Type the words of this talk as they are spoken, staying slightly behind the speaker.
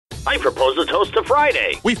I propose a toast to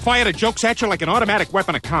Friday. We fired a jokes at you like an automatic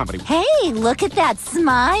weapon of comedy. Hey, look at that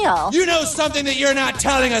smile. You know something that you're not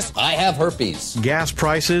telling us. I have herpes. Gas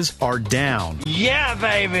prices are down. Yeah,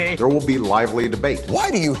 baby. There will be lively debate.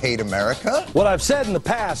 Why do you hate America? What I've said in the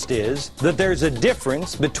past is that there's a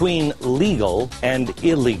difference between legal and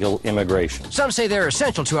illegal immigration. Some say they're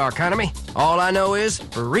essential to our economy. All I know is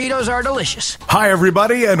burritos are delicious. Hi,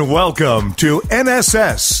 everybody, and welcome to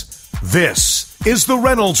NSS. This is the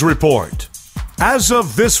Reynolds Report. As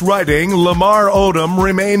of this writing, Lamar Odom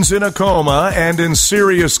remains in a coma and in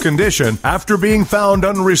serious condition after being found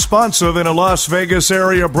unresponsive in a Las Vegas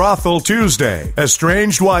area brothel Tuesday.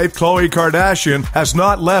 Estranged wife Khloe Kardashian has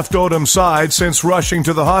not left Odom's side since rushing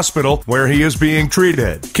to the hospital where he is being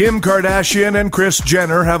treated. Kim Kardashian and Kris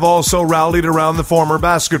Jenner have also rallied around the former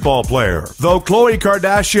basketball player. Though Khloe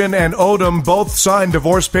Kardashian and Odom both signed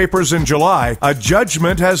divorce papers in July, a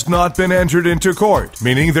judgment has not been entered into court,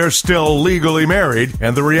 meaning they're still legally married,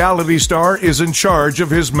 and the reality star is in charge of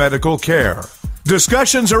his medical care.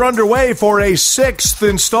 Discussions are underway for a sixth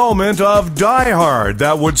installment of Die Hard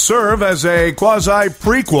that would serve as a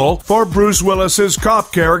quasi-prequel for Bruce Willis's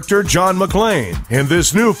cop character John McClane. In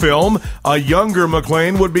this new film, a younger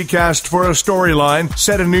McClane would be cast for a storyline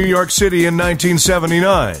set in New York City in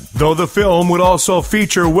 1979, though the film would also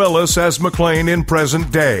feature Willis as McClane in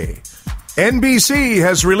present day. NBC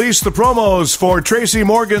has released the promos for Tracy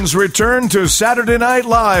Morgan's return to Saturday Night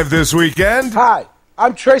Live this weekend. Hi,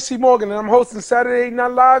 I'm Tracy Morgan, and I'm hosting Saturday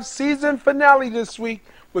Night Live season finale this week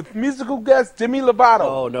with musical guest Demi Lovato.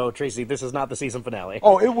 Oh, no, Tracy, this is not the season finale.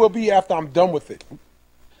 Oh, it will be after I'm done with it.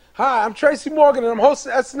 Hi, I'm Tracy Morgan, and I'm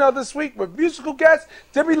hosting SNL this week with musical guest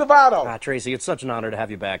Demi Lovato. Tracy, it's such an honor to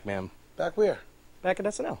have you back, ma'am. Back where? Back at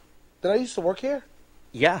SNL. Did I used to work here?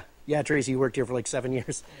 Yeah, Tracy, you worked here for like 7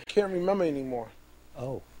 years. Can't remember anymore.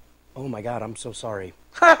 Oh my God, I'm so sorry.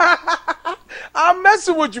 I'm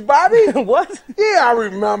messing with you, Bobby. What? Yeah, I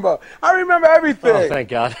remember. I remember everything. Oh, thank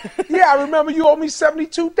God. Yeah, I remember you owed me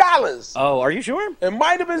 $72. Oh, are you sure? It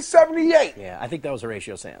might have been 78. Yeah, I think that was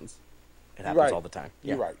Horatio Sands. It happens all the time.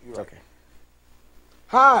 Yeah. You're right. Okay.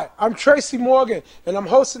 Hi, I'm Tracy Morgan, and I'm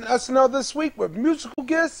hosting SNL this week with musical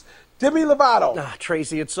guest Demi Lovato.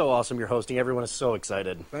 Tracy, it's so awesome you're hosting. Everyone is so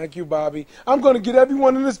excited. Thank you, Bobby. I'm going to get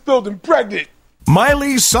everyone in this building pregnant.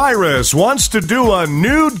 Miley Cyrus wants to do a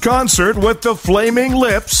nude concert with the Flaming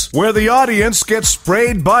Lips where the audience gets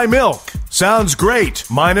sprayed by milk. Sounds great,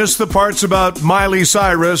 minus the parts about Miley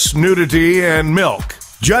Cyrus, nudity, and milk.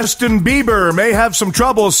 Justin Bieber may have some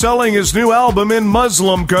trouble selling his new album in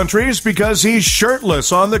Muslim countries because he's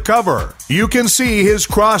shirtless on the cover. You can see his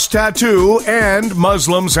cross tattoo, and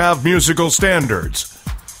Muslims have musical standards.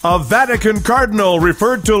 A Vatican cardinal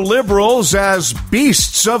referred to liberals as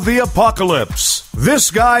beasts of the apocalypse.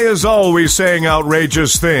 This guy is always saying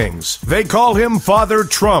outrageous things. They call him Father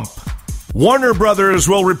Trump. Warner Brothers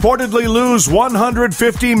will reportedly lose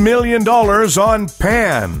 $150 million on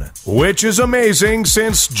Pan, which is amazing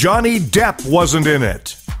since Johnny Depp wasn't in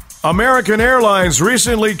it. American Airlines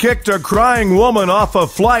recently kicked a crying woman off a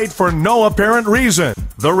flight for no apparent reason.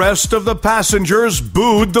 The rest of the passengers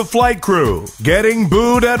booed the flight crew. Getting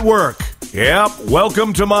booed at work. Yep,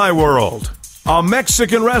 welcome to my world. A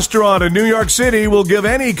Mexican restaurant in New York City will give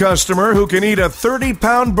any customer who can eat a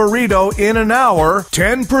 30-pound burrito in an hour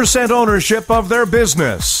 10% ownership of their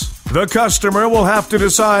business. The customer will have to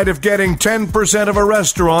decide if getting 10% of a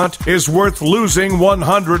restaurant is worth losing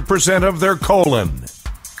 100% of their colon.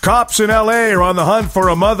 Cops in L.A. are on the hunt for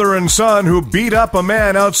a mother and son who beat up a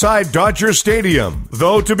man outside Dodger Stadium.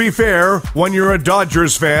 Though, to be fair, when you're a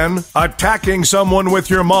Dodgers fan, attacking someone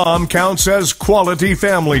with your mom counts as quality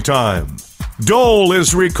family time. Dole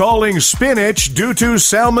is recalling spinach due to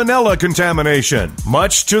salmonella contamination,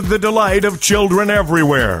 much to the delight of children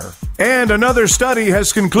everywhere. And another study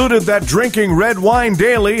has concluded that drinking red wine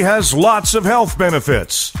daily has lots of health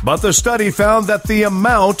benefits. But the study found that the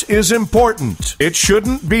amount is important. It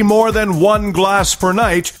shouldn't be more than 1 glass per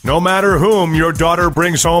night, no matter whom your daughter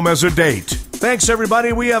brings home as a date. Thanks,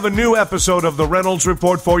 everybody. We have a new episode of the Reynolds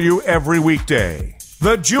Report for you every weekday.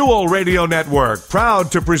 The Jewel Radio Network,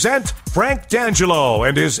 proud to present Frank D'Angelo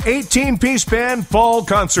and his 18-piece band Fall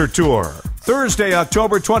Concert Tour. Thursday,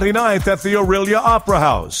 October 29th at the Aurelia Opera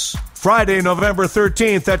House. Friday, November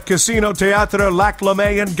 13th at Casino Teatro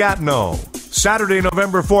Laclame in Gatineau. Saturday,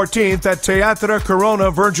 November 14th at Teatro Corona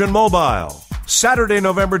Virgin Mobile. Saturday,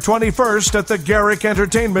 November 21st at the Garrick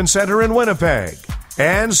Entertainment Center in Winnipeg.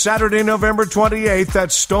 And Saturday, November 28th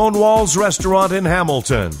at Stonewall's Restaurant in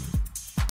Hamilton.